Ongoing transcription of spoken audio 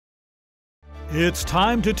It's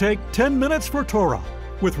time to take 10 minutes for Torah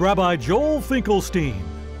with Rabbi Joel Finkelstein.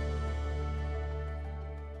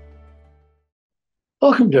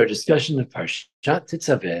 Welcome to our discussion of Parshat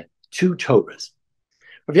Tetzaveh, two Torahs.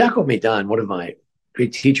 Rav Yaakov Meidan, one of my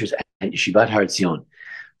great teachers at Yeshivat Har Etzion,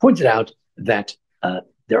 pointed out that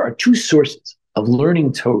there are two sources of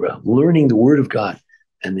learning Torah, learning the Word of God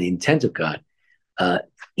and the intent of God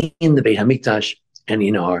in the Beit HaMikdash and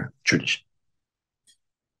in our tradition.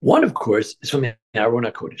 One, of course, is from the Aron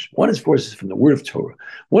HaKodesh. One, of course, is from the Word of Torah.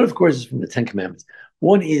 One, of course, is from the Ten Commandments.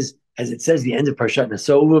 One is, as it says, the end of Parshat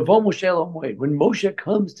Naso, when Moshe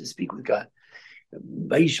comes to speak with God,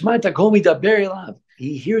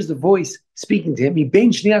 he hears the voice speaking to him,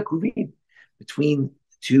 between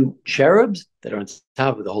two cherubs that are on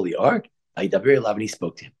top of the Holy Ark, and he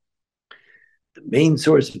spoke to him. The main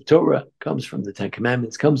source of Torah comes from the Ten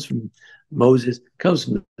Commandments, comes from Moses, comes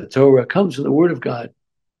from the Torah, comes from the Word of God,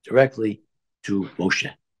 directly to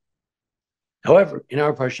Moshe. However, in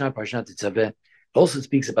our Parshat Tetzaveh, it also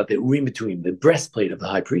speaks about the Urim Between, the breastplate of the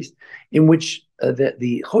high priest, in which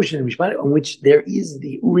the Choshen and Mishpat, in which there is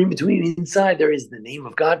the Urim Between. Inside there is the name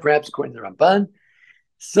of God, perhaps according to the Ramban.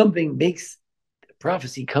 Something makes the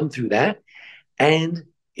prophecy come through that, and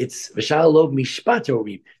it's V'shalov Mishpat Urim.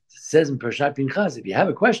 It says in Parshat Pinchas, if you have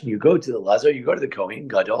a question, you go to the Lazar, you go to the Kohen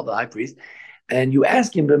Gadol, the high priest, and you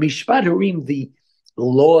ask him the Mishpat Urim, the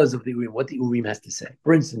laws of the Urim, what the Urim has to say.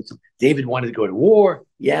 For instance, David wanted to go to war.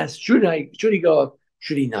 Yes, should he go up?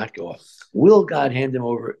 Should he not go up? Will God hand him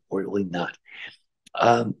over or will he not?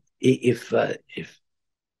 If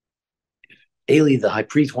Eli, the high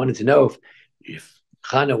priest, wanted to know if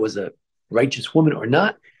Hannah was a righteous woman or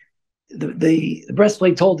not, the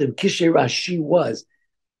breastplate told him, Kishera, she was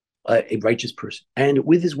a righteous person. And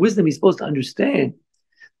with his wisdom, he's supposed to understand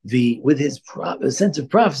with his sense of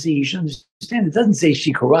prophecy, you should understand it doesn't say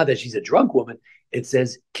shikara, that she's a drunk woman. It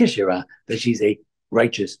says kishera, that she's a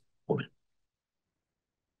righteous woman.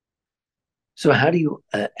 So how do you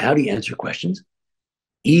answer questions?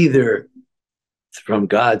 Either from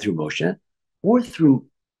God through Moshe or through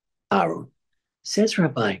Aaron. Says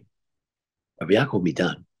Rabbi Yaakov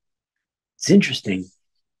Meidan. It's interesting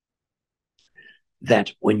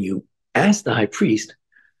that when you ask the high priest,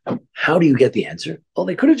 how do you get the answer? Well,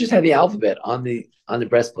 they could have just had the alphabet on the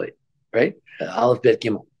breastplate, right? Aleph, Bet,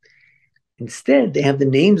 Gimel. Instead, they have the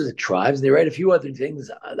names of the tribes, and they write a few other things,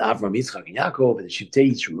 Avram, Yitzchak, and Yaakov, and the Shivtei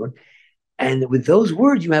Yisroel. And with those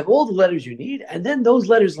words, you have all the letters you need, and then those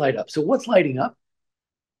letters light up. So what's lighting up?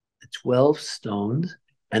 The 12 stones,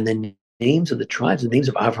 and the names of the tribes, the names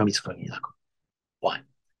of Avram, Yitzchak, and Yaakov. Why?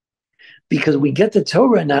 Because we get the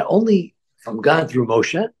Torah not only from God through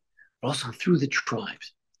Moshe, but also through the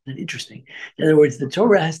tribes. Isn't that interesting? In other words, the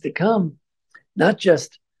Torah has to come not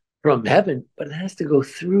just from heaven, but it has to go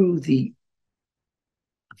through the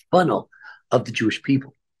funnel of the Jewish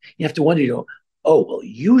people. You have to wonder, oh, well,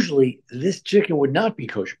 usually this chicken would not be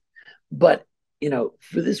kosher. But,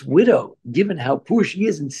 for this widow, given how poor she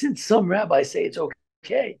is, and since some rabbis say it's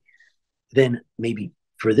okay, then maybe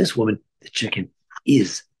for this woman, the chicken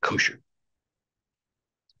is kosher.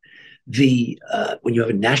 When you have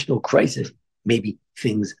a national crisis, maybe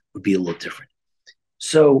things would be a little different.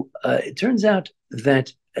 So it turns out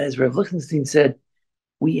that, as Rav Lichtenstein said,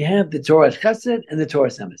 we have the Torah Chesed and the Torah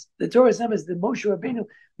Emes. The Torah Emes, the Moshe Rabbeinu,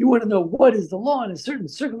 you want to know what is the law in a certain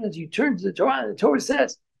circumstance, you turn to the Torah, and the Torah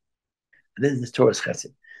says. And then there's Torah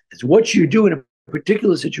Chesed. It's what you do in a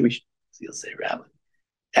particular situation. So you'll say, Rabbi,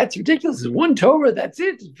 that's ridiculous. It's one Torah, that's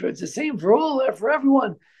it. It's the same for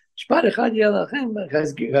everyone. One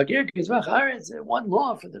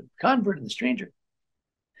law for the convert and the stranger.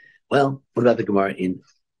 Well, what about the Gemara in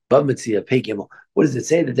Bava Metzia, Pei Gimel? What does it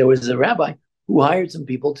say? That there was a rabbi who hired some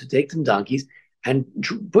people to take some donkeys and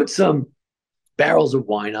put some barrels of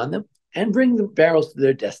wine on them and bring the barrels to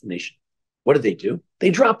their destination. What did they do?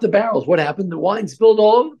 They dropped the barrels. What happened? The wine spilled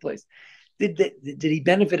all over the place. Did he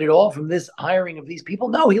benefit at all from this hiring of these people?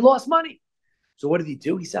 No, he lost money. So what did he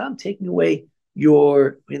do? He said, I'm taking away we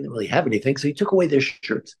didn't really have anything, so he took away their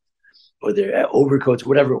shirts or their overcoats,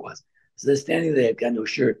 whatever it was. So they're standing there, they've got no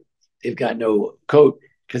shirt, they've got no coat,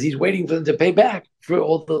 because he's waiting for them to pay back for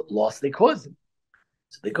all the loss they caused them.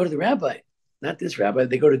 So they go to the rabbi, not this rabbi,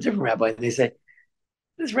 they go to a different rabbi, and they say,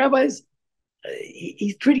 this rabbi's,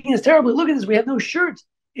 he's treating us terribly. Look at this, we have no shirts.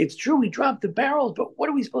 It's true, we dropped the barrels, but what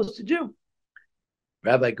are we supposed to do?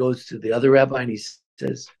 Rabbi goes to the other rabbi, and he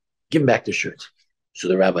says, give him back the shirts. So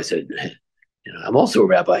the rabbi said, I'm also a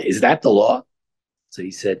rabbi. Is that the law? So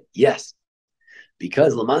he said, yes.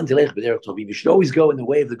 Because you should always go in the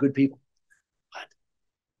way of the good people. But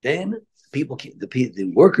then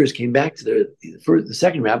the workers came back to the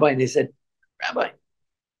second rabbi and they said, Rabbi,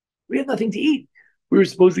 we have nothing to eat. We were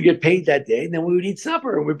supposed to get paid that day, and then we would eat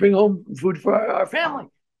supper, and we'd bring home food for our family.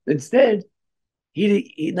 Instead,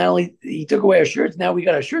 he not only he took away our shirts, now we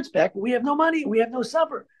got our shirts back, but we have no money, we have no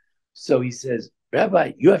supper. So he says,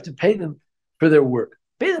 Rabbi, you have to pay them for their work.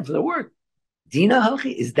 Pay them for their work. Dina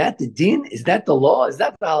halchi, is that the din? Is that the law? Is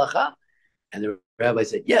that the halacha? And the rabbi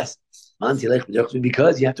said, yes.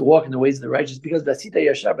 Because you have to walk in the ways of the righteous, because you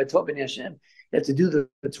have to do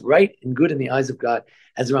what's right and good in the eyes of God.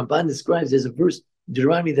 As the Ramban describes, there's a verse in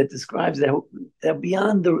Deuteronomy that describes that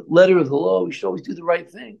beyond the letter of the law, we should always do the right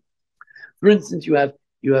thing. For instance, you have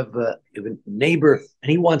a neighbor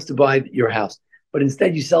and he wants to buy your house, but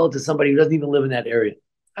instead you sell it to somebody who doesn't even live in that area.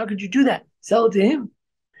 How could you do that? Sell it to him.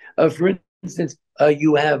 For instance,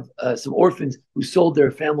 you have some orphans who sold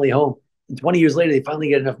their family home, and 20 years later they finally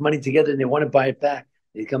get enough money together and they want to buy it back.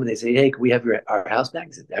 They come and they say, hey, can we have our house back?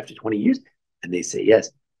 After 20 years? And they say, yes.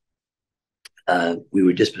 We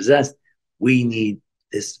were dispossessed. We need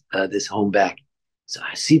this home back. So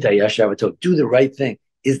Hasita Yashavato, do the right thing.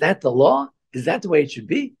 Is that the law? Is that the way it should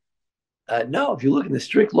be? No, if you look in the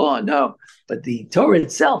strict law, no. But the Torah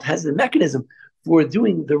itself has the mechanism for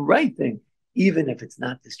doing the right thing, even if it's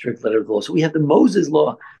not the strict letter of the law. So we have the Moses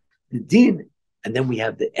law, the din, and then we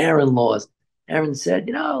have the Aaron laws. Aaron said,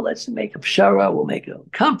 let's make a pshara, we'll make a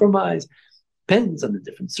compromise. Depends on the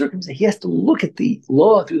different circumstances. He has to look at the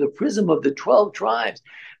law through the prism of the 12 tribes,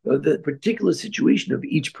 the particular situation of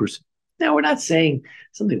each person. Now, we're not saying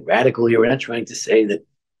something radical here. We're not trying to say that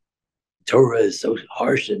Torah is so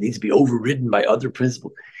harsh and needs to be overridden by other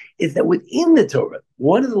principles. It's that within the Torah,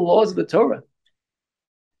 one of the laws of the Torah,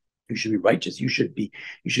 you should be righteous. You should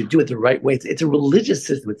do it the right way. It's a religious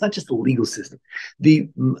system. It's not just a legal system. The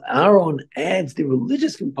Aaron adds the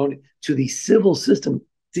religious component to the civil system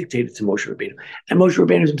dictated to Moshe Rabbeinu. And Moshe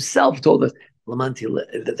Rabbeinu himself told us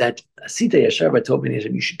that Asita Yashar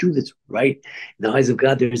B'Tov, you should do this right in the eyes of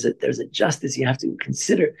God. There's a justice you have to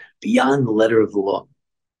consider beyond the letter of the law.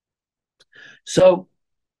 So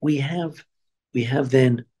we have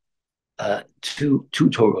then two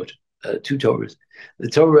Torahs, the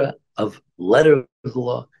Torah of letter of the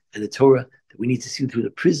law and the Torah that we need to see through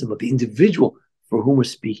the prism of the individual for whom we're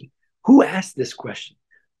speaking. Who asked this question?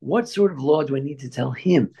 What sort of law do I need to tell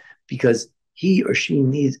him? Because he or she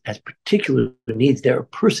has particular needs. They're a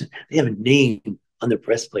person. They have a name on their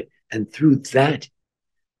breastplate. And through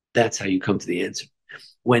that's how you come to the answer.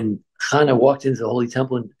 When Hannah walked into the Holy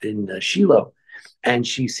Temple in Shiloh, and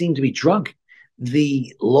she seemed to be drunk,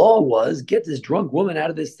 the law was, get this drunk woman out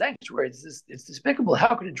of this sanctuary. It's despicable.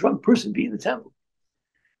 How could a drunk person be in the temple?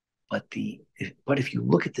 But if you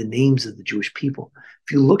look at the names of the Jewish people,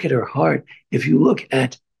 if you look at her heart, if you look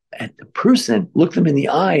at the person, look them in the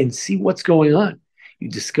eye and see what's going on, you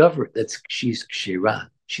discover that she's Shirah.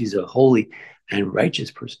 She's a holy and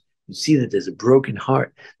righteous person. You see that there's a broken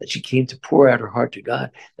heart, that she came to pour out her heart to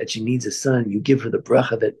God, that she needs a son. You give her the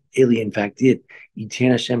bracha that Eli, in fact, did.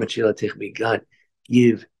 God,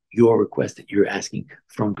 give your request that you're asking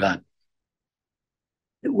from God.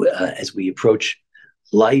 As we approach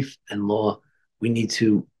life and law, we need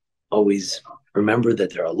to always remember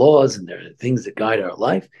that there are laws and there are things that guide our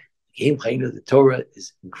life. The Torah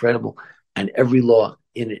is incredible, and every law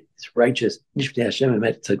in it is righteous. All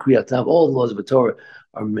the laws of the Torah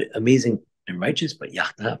are amazing and righteous, but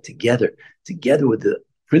yachdav, together with the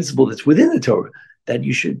principle that's within the Torah, that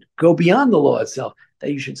you should go beyond the law itself,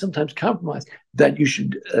 that you should sometimes compromise, that you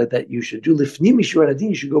should do lifnim mishur adin,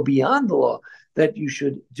 you should go beyond the law, that you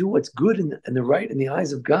should do what's good and the right in the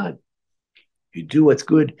eyes of God. You do what's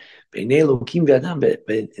good in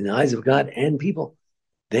the eyes of God and people.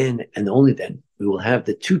 Then and only then we will have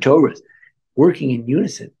the two Torahs working in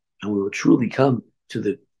unison, and we will truly come to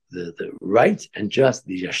the right and just,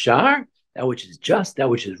 the yashar, that which is just, that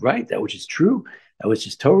which is right, that which is true, that which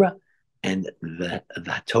is Torah, and the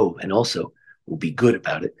tov, and also we'll be good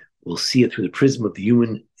about it. We'll see it through the prism of the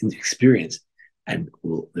human experience, and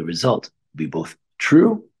the result will be both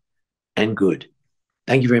true and good.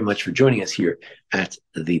 Thank you very much for joining us here at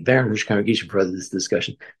the Baron Hirsch Congregation for this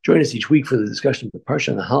discussion. Join us each week for the discussion of the Parsha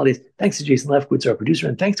and the holidays. Thanks to Jason Lefkowitz, our producer,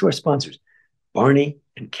 and thanks to our sponsors, Barney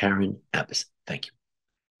and Karen Appis. Thank you.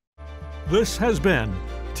 This has been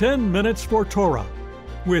 10 Minutes for Torah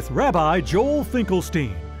with Rabbi Joel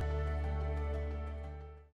Finkelstein.